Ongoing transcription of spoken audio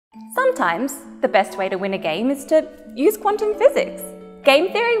Sometimes, the best way to win a game is to use quantum physics. Game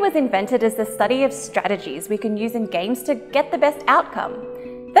theory was invented as the study of strategies we can use in games to get the best outcome.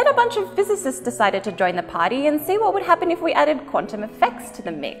 Then a bunch of physicists decided to join the party and see what would happen if we added quantum effects to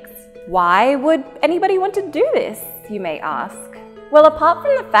the mix. Why would anybody want to do this, you may ask? Well, apart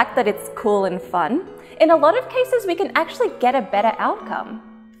from the fact that it's cool and fun, in a lot of cases we can actually get a better outcome.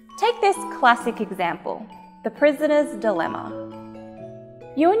 Take this classic example, the prisoner's dilemma.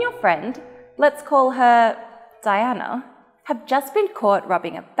 You and your friend, let's call her Diana, have just been caught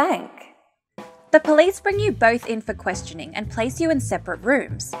robbing a bank. The police bring you both in for questioning and place you in separate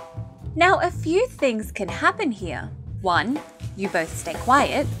rooms. Now, a few things can happen here. 1, you both stay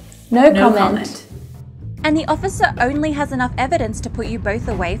quiet. No comment. And the officer only has enough evidence to put you both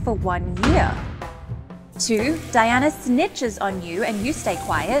away for 1 year. 2, Diana snitches on you and you stay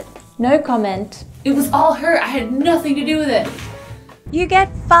quiet. No comment. It was all her. I had nothing to do with it. You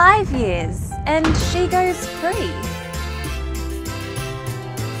get 5 years and she goes free.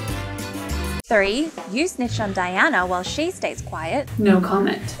 3, you snitch on Diana while she stays quiet. No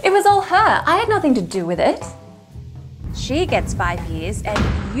comment. It was all her. I had nothing to do with it. She gets 5 years and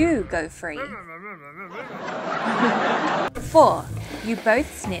you go free. 4, you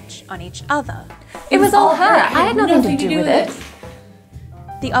both snitch on each other. It was all her. I had nothing to do with it.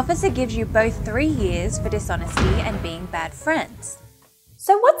 The officer gives you both 3 years for dishonesty and being bad friends.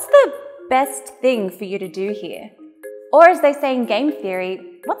 So what's the best thing for you to do here? Or as they say in game theory,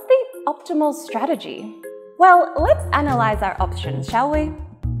 what's the optimal strategy? Well, let's analyze our options, shall we?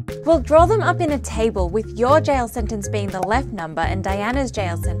 We'll draw them up in a table with your jail sentence being the left number and Diana's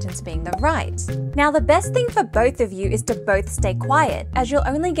jail sentence being the right. Now, the best thing for both of you is to both stay quiet, as you'll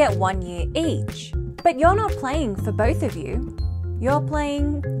only get 1 year each. But you're not playing for both of you. You're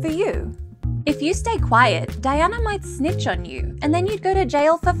playing for you. If you stay quiet, Diana might snitch on you, and then you'd go to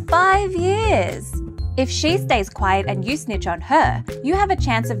jail for 5 years. If she stays quiet and you snitch on her, you have a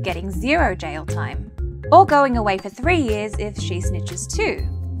chance of getting 0 jail time, or going away for 3 years if she snitches too.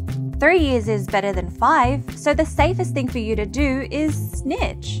 3 years is better than 5, so the safest thing for you to do is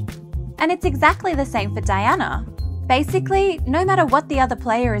snitch. And it's exactly the same for Diana. Basically, no matter what the other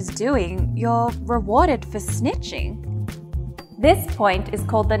player is doing, you're rewarded for snitching. This point is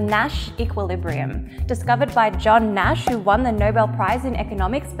called the Nash equilibrium, discovered by John Nash, who won the Nobel Prize in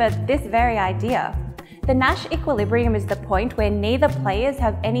economics for this very idea. The Nash equilibrium is the point where neither players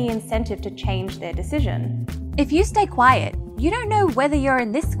have any incentive to change their decision. If you stay quiet, you don't know whether you're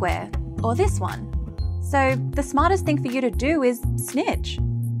in this square or this one. So the smartest thing for you to do is snitch.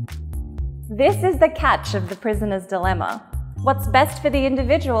 This is the catch of the prisoner's dilemma. What's best for the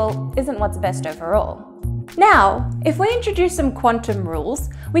individual isn't what's best overall. Now, if we introduce some quantum rules,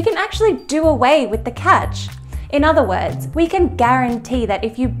 we can actually do away with the catch. In other words, we can guarantee that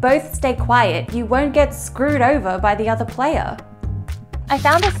if you both stay quiet, you won't get screwed over by the other player. I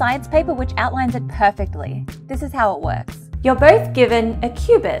found a science paper which outlines it perfectly. This is how it works. You're both given a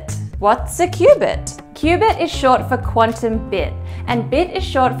qubit. What's a qubit? Qubit is short for quantum bit, and bit is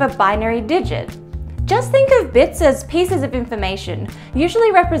short for binary digit. Just think of bits as pieces of information,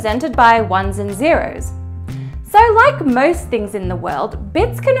 usually represented by 1s and 0s. So like most things in the world,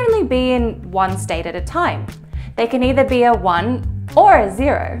 bits can only be in one state at a time. They can either be a 1 or a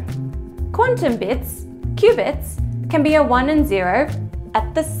 0. Quantum bits, qubits, can be a 1 and 0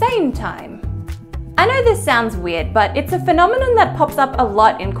 at the same time. I know this sounds weird, but it's a phenomenon that pops up a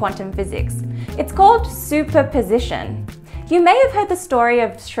lot in quantum physics. It's called superposition. You may have heard the story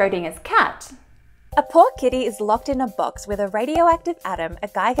of Schrödinger's cat. A poor kitty is locked in a box with a radioactive atom, a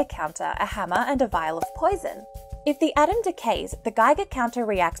Geiger counter, a hammer, and a vial of poison. If the atom decays, the Geiger counter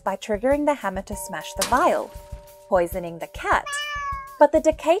reacts by triggering the hammer to smash the vial, poisoning the cat. But the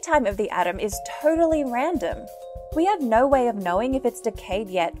decay time of the atom is totally random. We have no way of knowing if it's decayed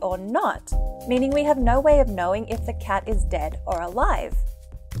yet or not, meaning we have no way of knowing if the cat is dead or alive.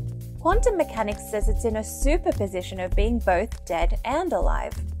 Quantum mechanics says it's in a superposition of being both dead and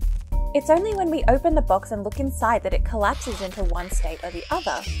alive. It's only when we open the box and look inside that it collapses into one state or the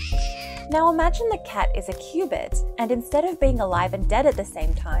other. Now imagine the cat is a qubit, and instead of being alive and dead at the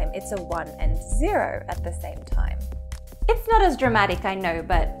same time, it's a 1 and 0 at the same time. It's not as dramatic, I know,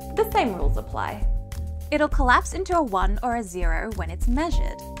 but the same rules apply. It'll collapse into a 1 or a 0 when it's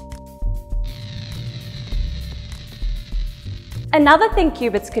measured. Another thing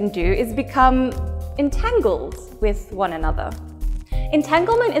qubits can do is become entangled with one another.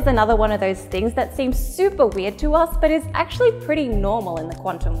 Entanglement is another one of those things that seems super weird to us, but is actually pretty normal in the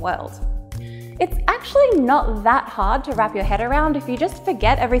quantum world. It's actually not that hard to wrap your head around if you just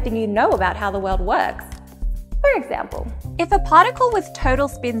forget everything you know about how the world works. For example, if a particle with total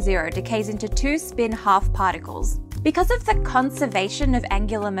spin 0 decays into 2 spin half particles, because of the conservation of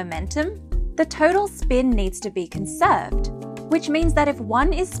angular momentum, the total spin needs to be conserved, which means that if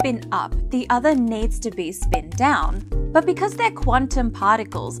one is spin up, the other needs to be spin down. But because they're quantum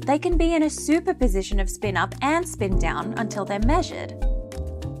particles, they can be in a superposition of spin up and spin down until they're measured.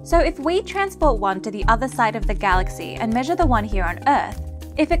 So if we transport one to the other side of the galaxy and measure the one here on Earth,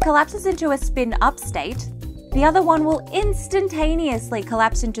 if it collapses into a spin up state, the other one will instantaneously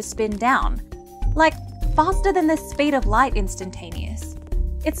collapse into spin down, like faster than the speed of light instantaneous.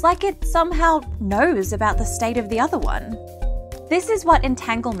 It's like it somehow knows about the state of the other one. This is what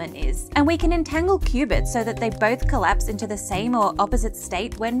entanglement is, and we can entangle qubits so that they both collapse into the same or opposite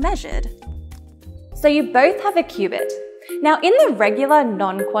state when measured. So you both have a qubit. Now in the regular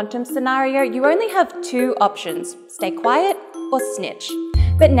non-quantum scenario, you only have 2 options, stay quiet or snitch.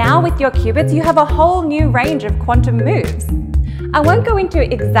 But now with your qubits, you have a whole new range of quantum moves. I won't go into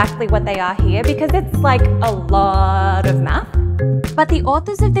exactly what they are here because it's like a lot of math. But the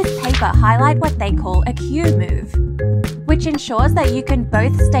authors of this paper highlight what they call a Q move, which ensures that you can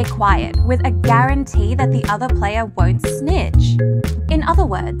both stay quiet with a guarantee that the other player won't snitch. In other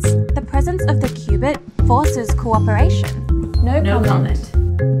words, the presence of the qubit forces cooperation. No comment.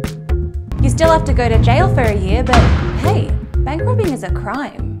 You still have to go to jail for a year, but hey, bank robbing is a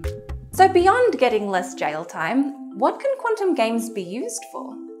crime. So beyond getting less jail time, what can quantum games be used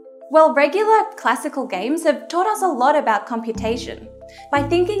for? Well, regular classical games have taught us a lot about computation. By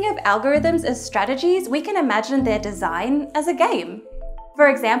thinking of algorithms as strategies, we can imagine their design as a game. For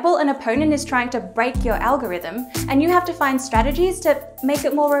example, an opponent is trying to break your algorithm, and you have to find strategies to make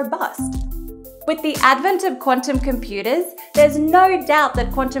it more robust. With the advent of quantum computers, there's no doubt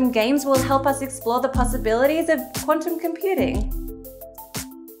that quantum games will help us explore the possibilities of quantum computing.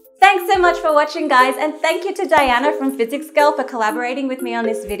 Thanks so much for watching, guys, and thank you to Diana from Physics Girl for collaborating with me on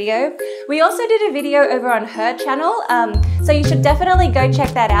this video. We also did a video over on her channel, so you should definitely go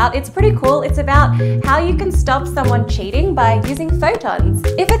check that out. It's pretty cool. It's about how you can stop someone cheating by using photons.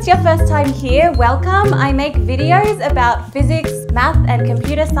 If it's your first time here, welcome. I make videos about physics, math, and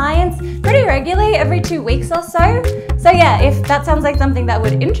computer science pretty regularly, every 2 weeks or so. So yeah, if that sounds like something that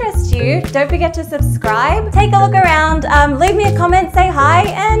would interest you, don't forget to subscribe, take a look around, leave me a comment, say hi,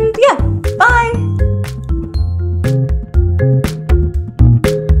 and yeah, bye!